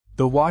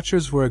The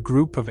Watchers were a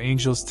group of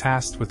angels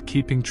tasked with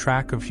keeping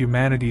track of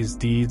humanity's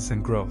deeds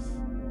and growth.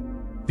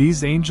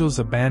 These angels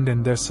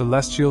abandoned their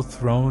celestial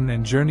throne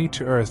and journeyed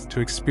to Earth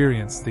to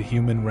experience the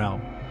human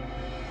realm.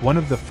 One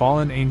of the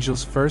fallen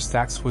angels' first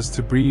acts was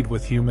to breed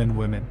with human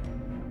women.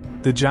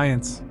 The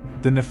giants,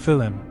 the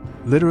Nephilim,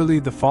 literally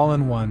the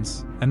fallen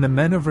ones, and the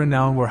men of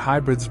renown were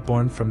hybrids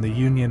born from the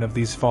union of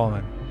these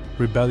fallen,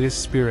 rebellious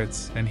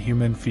spirits and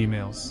human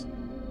females.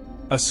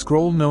 A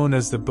scroll known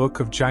as the Book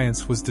of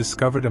Giants was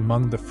discovered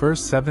among the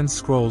first 7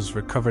 scrolls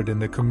recovered in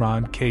the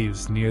Qumran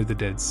caves near the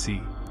Dead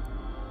Sea.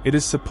 It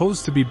is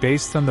supposed to be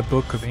based on the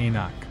Book of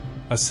Enoch,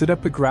 a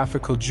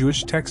pseudepigraphical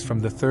Jewish text from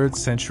the 3rd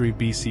century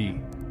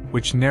BC,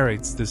 which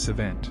narrates this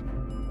event.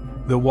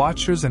 The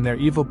Watchers and their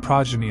evil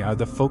progeny are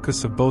the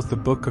focus of both the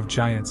Book of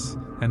Giants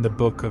and the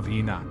Book of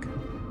Enoch.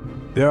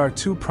 There are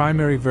 2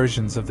 primary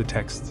versions of the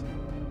text.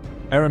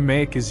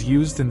 Aramaic is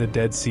used in the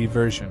Dead Sea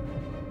version.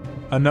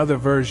 Another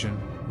version,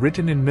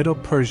 written in Middle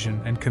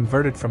Persian and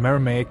converted from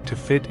Aramaic to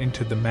fit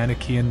into the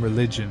Manichaean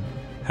religion,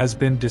 has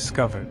been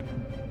discovered.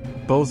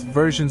 Both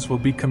versions will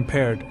be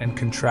compared and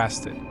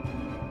contrasted.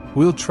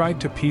 We'll try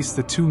to piece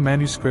the 2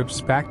 manuscripts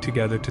back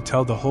together to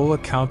tell the whole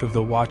account of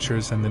the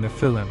Watchers and the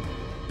Nephilim,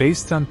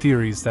 based on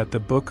theories that the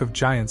Book of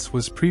Giants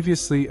was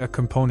previously a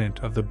component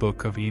of the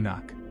Book of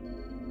Enoch.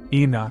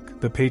 Enoch,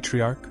 the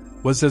patriarch,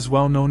 was as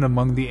well known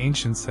among the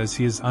ancients as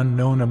he is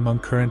unknown among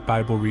current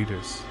Bible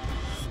readers.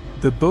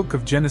 The Book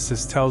of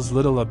Genesis tells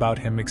little about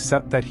him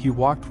except that he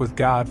walked with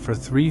God for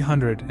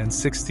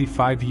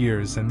 365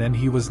 years and then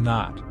he was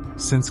not,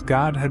 since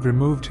God had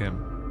removed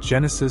him.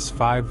 Genesis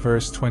 5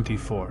 verse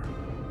 24.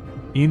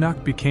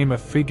 Enoch became a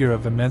figure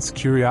of immense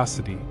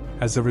curiosity,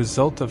 as a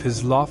result of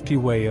his lofty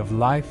way of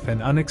life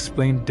and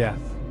unexplained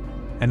death,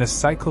 and a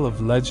cycle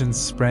of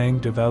legends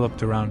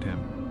developed around him.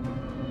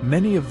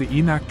 Many of the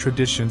Enoch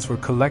traditions were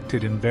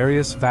collected in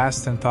various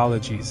vast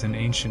anthologies in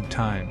ancient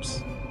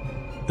times.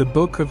 The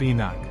Book of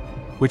Enoch,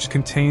 which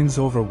contains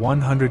over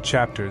 100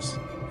 chapters,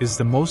 is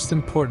the most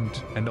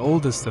important and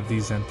oldest of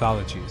these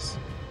anthologies.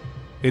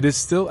 It is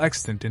still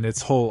extant in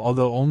its whole,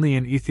 although only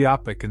in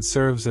Ethiopic, and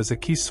serves as a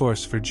key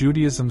source for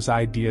Judaism's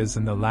ideas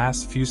in the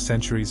last few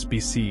centuries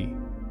BC.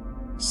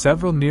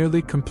 Several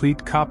nearly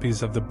complete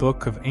copies of the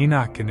Book of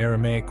Enoch in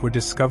Aramaic were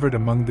discovered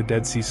among the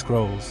Dead Sea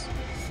Scrolls,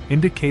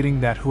 indicating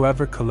that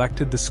whoever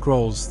collected the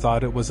scrolls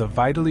thought it was a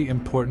vitally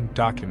important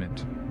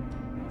document.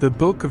 The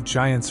Book of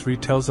Giants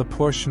retells a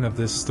portion of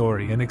this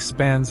story and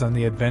expands on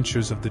the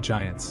adventures of the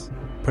giants,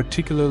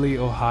 particularly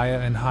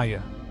Ohiah and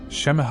Hiah,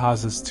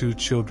 Shemahaz's 2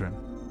 children.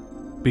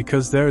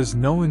 Because there is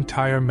no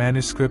entire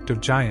manuscript of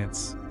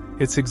Giants,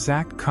 its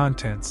exact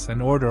contents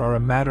and order are a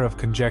matter of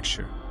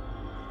conjecture.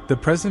 The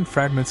present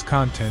fragment's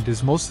content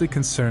is mostly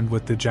concerned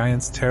with the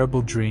giants'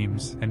 terrible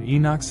dreams and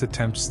Enoch's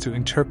attempts to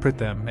interpret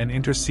them and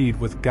intercede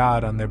with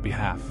God on their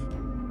behalf.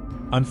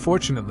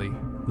 Unfortunately,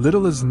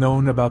 little is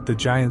known about the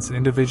giants'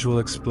 individual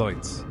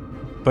exploits,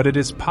 but it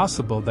is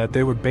possible that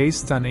they were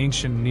based on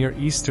ancient Near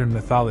Eastern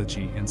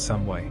mythology in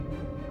some way.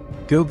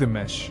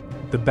 Gilgamesh,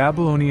 the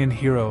Babylonian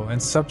hero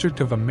and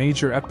subject of a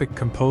major epic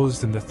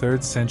composed in the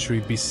 3rd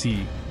century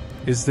BC,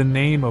 is the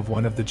name of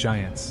one of the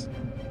giants.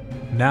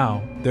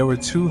 Now, there were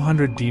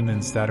 200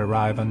 demons that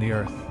arrive on the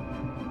earth.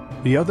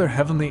 The other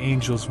heavenly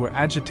angels were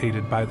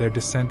agitated by their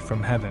descent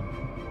from heaven.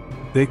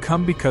 They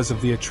come because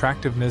of the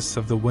attractiveness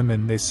of the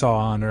women they saw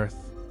on earth.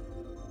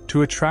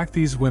 To attract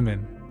these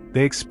women,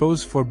 they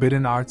expose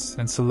forbidden arts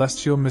and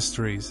celestial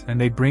mysteries, and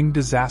they bring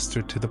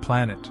disaster to the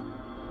planet.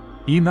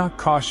 Enoch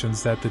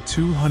cautions that the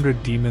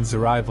 200 demons'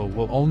 arrival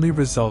will only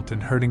result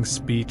in hurting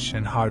speech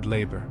and hard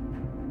labor.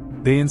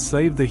 They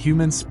enslave the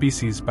human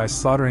species by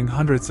slaughtering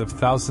hundreds of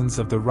thousands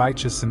of the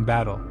righteous in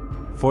battle,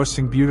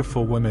 forcing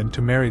beautiful women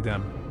to marry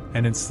them,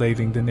 and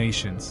enslaving the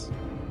nations.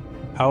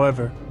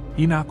 However,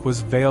 Enoch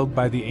was veiled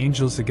by the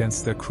angels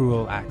against their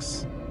cruel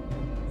acts.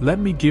 Let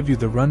me give you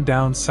the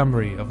rundown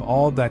summary of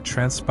all that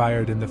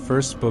transpired in the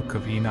first book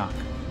of Enoch.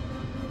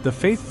 The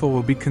faithful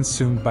will be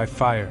consumed by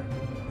fire,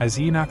 as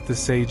Enoch the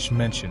sage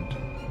mentioned.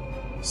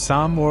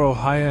 Sam or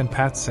Ohiah and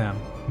Patsam,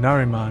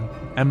 Nariman,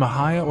 and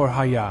Mahiah or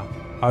Hiah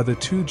are the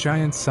 2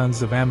 giant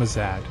sons of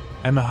Amazad,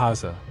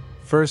 Emahaza,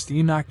 1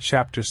 Enoch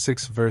chapter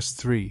 6 verse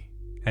 3,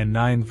 and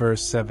 9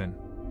 verse 7.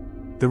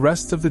 The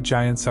rest of the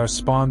giants are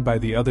spawned by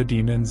the other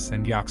demons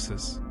and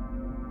Yaksas.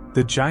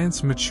 The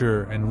giants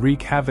mature and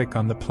wreak havoc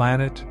on the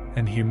planet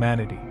and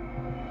humanity.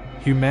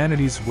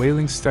 Humanity's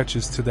wailing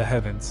stretches to the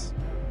heavens.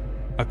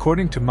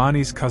 According to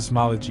Mani's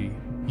cosmology,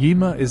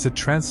 Yima is a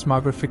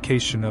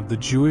transmogrification of the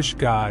Jewish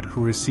God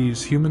who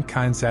receives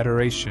humankind's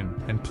adoration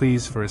and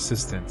pleas for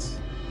assistance.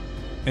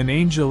 An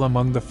angel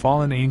among the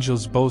fallen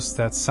angels boasts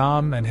that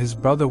Sam and his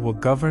brother will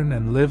govern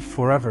and live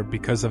forever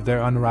because of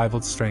their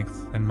unrivaled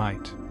strength and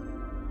might.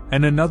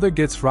 And another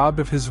gets robbed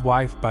of his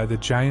wife by the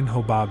giant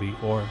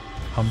Hobabi or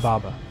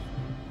Humbaba.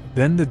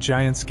 Then the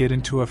giants get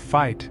into a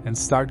fight and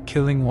start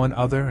killing one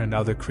another and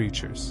other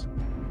creatures.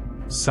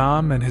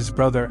 Sam and his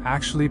brother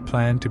actually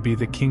plan to be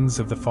the kings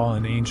of the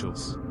fallen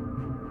angels.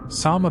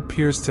 Sam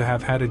appears to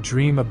have had a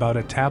dream about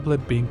a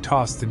tablet being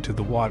tossed into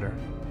the water.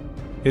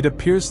 It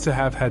appears to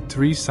have had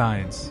 3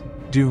 signs: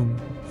 doom,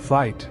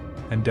 flight,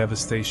 and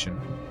devastation.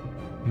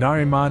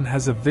 Nariman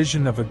has a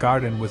vision of a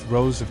garden with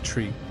rows of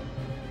trees.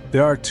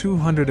 There are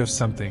 200 of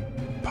something,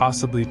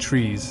 possibly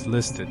trees,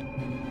 listed.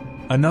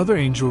 Another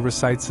angel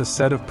recites a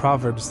set of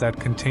proverbs that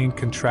contain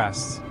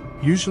contrasts,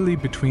 usually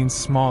between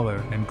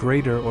smaller and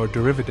greater or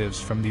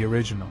derivatives from the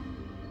original.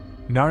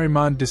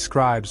 Nariman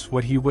describes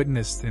what he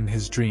witnessed in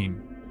his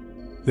dream.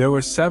 There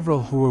were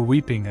several who were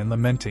weeping and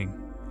lamenting,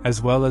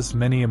 as well as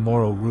many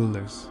immoral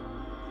rulers.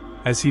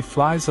 As he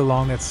flies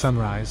along at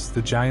sunrise,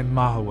 the giant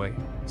Mahaway,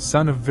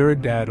 son of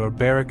Viridad or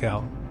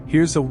Barakel,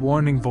 hears a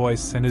warning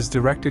voice and is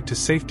directed to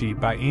safety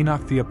by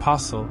Enoch the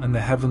Apostle and the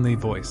heavenly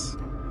voice,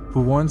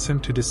 who warns him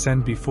to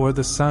descend before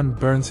the sun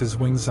burns his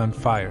wings on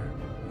fire,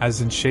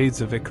 as in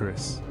Shades of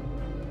Icarus.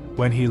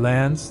 When he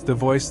lands, the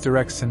voice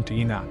directs him to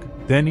Enoch.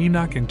 Then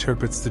Enoch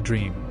interprets the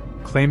dream,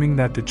 claiming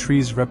that the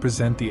trees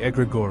represent the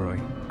egregoroi,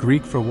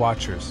 Greek for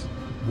watchers,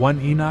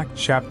 1 Enoch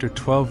chapter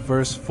 12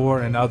 verse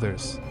 4 and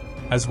others,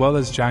 as well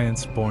as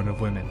giants born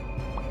of women.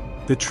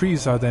 The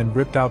trees are then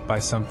ripped out by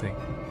something.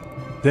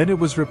 Then it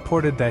was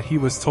reported that he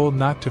was told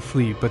not to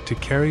flee but to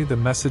carry the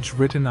message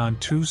written on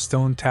 2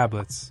 stone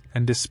tablets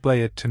and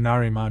display it to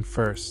Nariman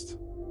first.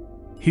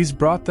 He's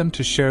brought them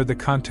to share the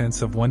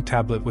contents of 1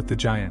 tablet with the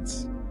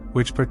giants,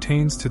 which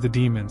pertains to the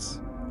demons.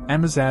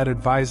 Amazad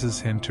advises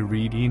him to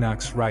read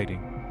Enoch's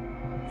writing.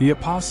 The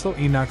apostle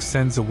Enoch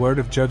sends a word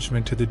of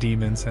judgment to the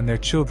demons and their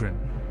children,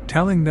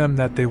 telling them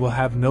that they will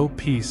have no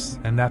peace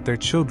and that their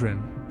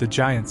children, the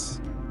giants,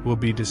 will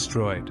be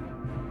destroyed.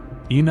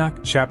 Enoch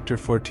chapter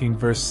 14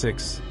 verse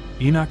 6,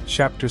 Enoch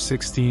chapter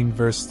 16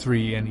 verse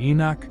 3 and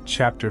Enoch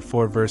chapter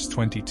 4 verse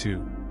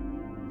 22.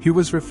 He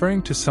was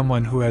referring to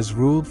someone who has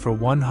ruled for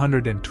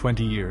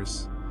 120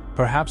 years,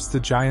 perhaps the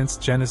giants.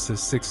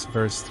 Genesis 6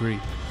 verse 3.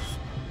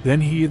 Then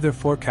he either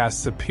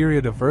forecasts a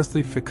period of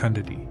earthly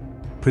fecundity,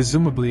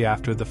 presumably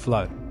after the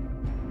flood.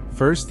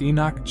 1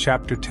 Enoch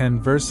chapter 10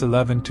 verse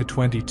 11 to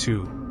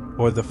 22,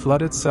 or the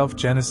flood itself.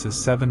 Genesis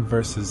 7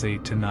 verses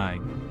 8 to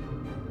 9.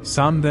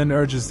 Psalm then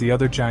urges the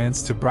other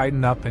giants to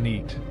brighten up and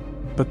eat,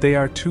 but they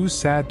are too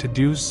sad to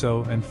do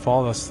so and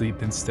fall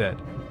asleep instead.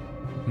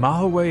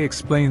 Mahaway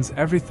explains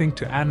everything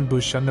to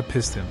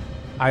Anbush-Unapistim,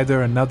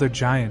 either another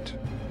giant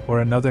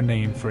or another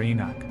name for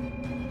Enoch.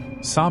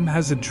 Psalm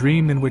has a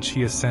dream in which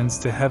he ascends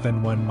to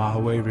heaven when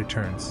Mahaway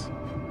returns.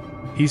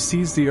 He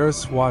sees the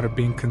earth's water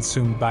being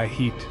consumed by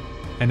heat,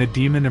 and a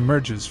demon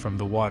emerges from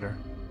the water.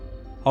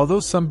 Although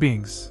some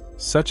beings,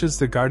 such as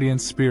the guardian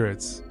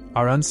spirits,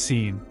 are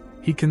unseen,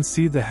 he can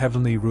see the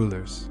heavenly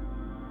rulers.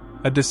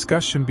 A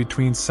discussion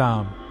between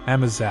Psalm,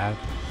 Amazad,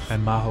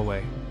 and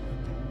Mahaway.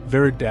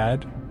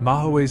 Viridad,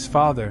 Mahaway's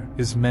father,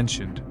 is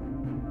mentioned.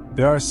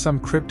 There are some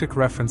cryptic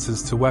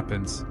references to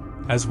weapons,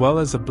 as well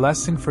as a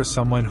blessing for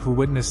someone who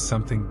witnessed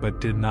something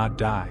but did not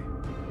die.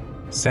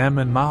 Sam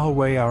and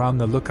Mahaway are on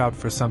the lookout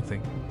for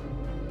something.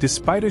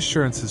 Despite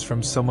assurances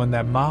from someone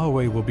that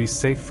Mahaway will be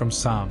safe from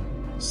Sam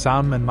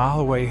and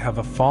Mahaway have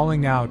a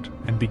falling out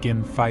and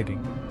begin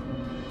fighting.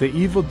 The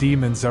evil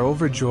demons are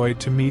overjoyed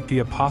to meet the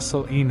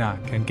apostle Enoch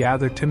and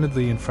gather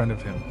timidly in front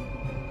of him.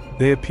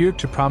 They appear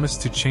to promise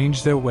to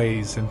change their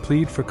ways and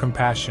plead for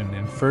compassion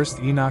in 1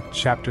 Enoch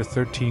chapter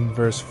 13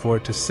 verse 4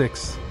 to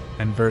 6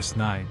 and verse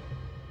 9.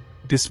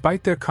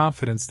 Despite their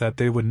confidence that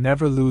they would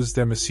never lose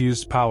their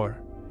misused power,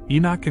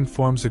 Enoch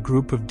informs a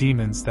group of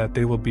demons that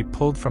they will be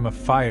pulled from a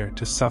fire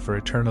to suffer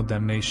eternal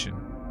damnation.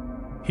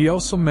 He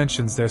also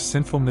mentions their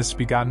sinful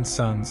misbegotten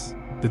sons,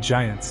 the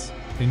giants,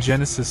 in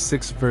Genesis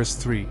 6 verse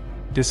 3,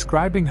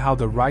 describing how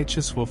the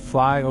righteous will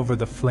fly over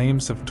the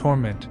flames of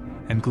torment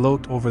and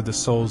gloat over the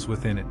souls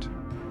within it.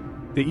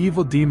 The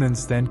evil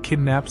demons then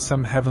kidnap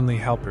some heavenly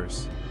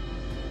helpers.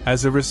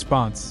 As a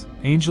response,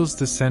 angels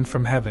descend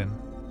from heaven,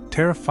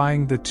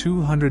 terrifying the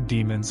 200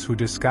 demons who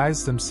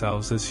disguise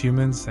themselves as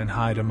humans and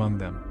hide among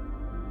them.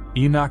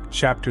 Enoch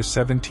chapter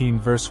 17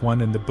 verse 1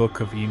 in the book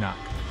of Enoch.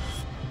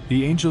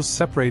 The angels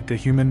separate the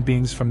human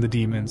beings from the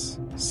demons,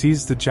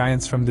 seize the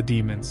giants from the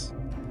demons,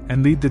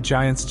 and lead the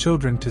giants'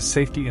 children to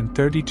safety in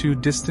 32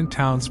 distant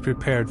towns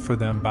prepared for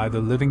them by the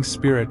living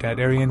spirit at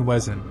Aryan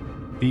Wezin,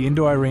 the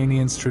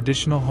Indo-Iranians'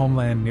 traditional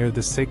homeland near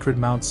the sacred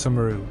Mount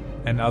Sumeru,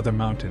 and other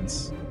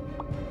mountains.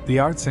 The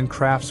arts and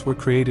crafts were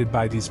created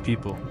by these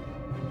people.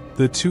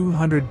 The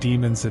 200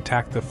 demons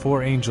attack the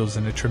 4 angels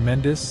in a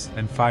tremendous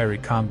and fiery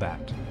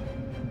combat.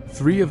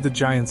 3 of the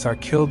giants are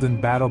killed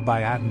in battle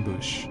by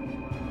Atenbush,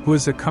 who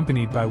is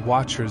accompanied by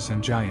watchers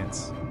and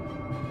giants.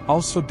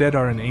 Also dead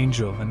are an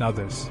angel and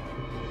others.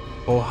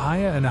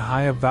 Ohia and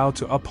Ahia vow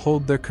to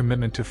uphold their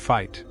commitment to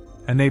fight,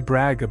 and they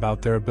brag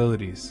about their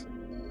abilities.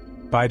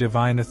 By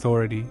divine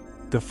authority,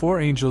 the 4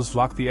 angels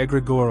lock the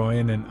egregoroi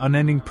in an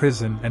unending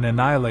prison and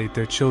annihilate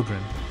their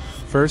children.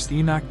 1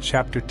 Enoch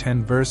chapter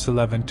 10 verse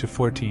 11 to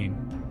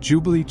 14,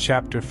 Jubilee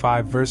chapter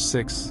 5 verse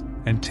 6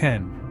 and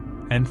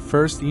 10, and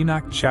 1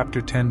 Enoch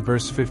chapter 10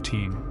 verse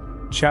 15,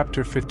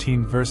 chapter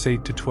 15 verse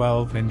 8 to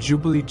 12 and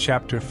Jubilee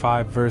chapter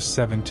 5 verse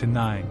 7 to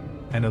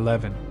 9 and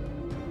 11.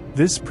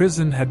 This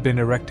prison had been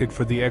erected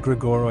for the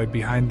egregoroi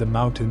behind the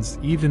mountains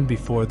even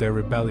before their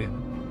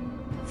rebellion.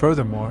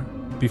 Furthermore,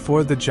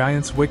 before the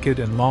giant's wicked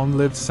and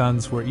long-lived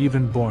sons were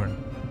even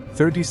born,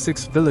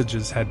 36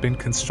 villages had been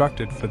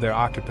constructed for their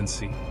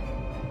occupancy.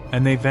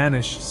 And they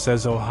vanished,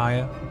 says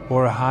Ohia,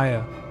 or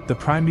Ahia, the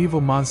primeval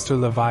monster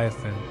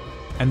Leviathan,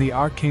 and the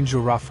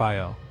archangel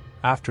Raphael,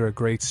 after a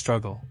great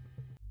struggle.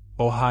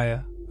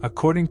 Ohia,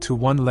 according to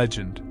one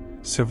legend,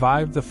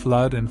 survived the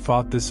flood and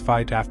fought this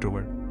fight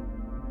afterward.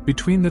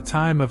 Between the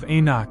time of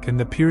Enoch and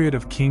the period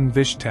of King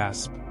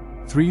Vishtasp,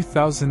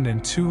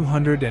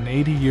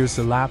 3,280 years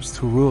elapsed,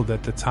 who ruled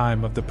at the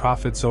time of the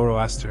prophet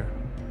Zoroaster,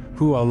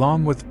 who,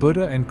 along with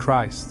Buddha and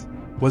Christ,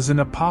 was an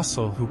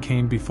apostle who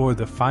came before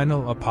the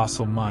final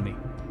apostle Mani.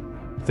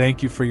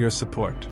 Thank you for your support.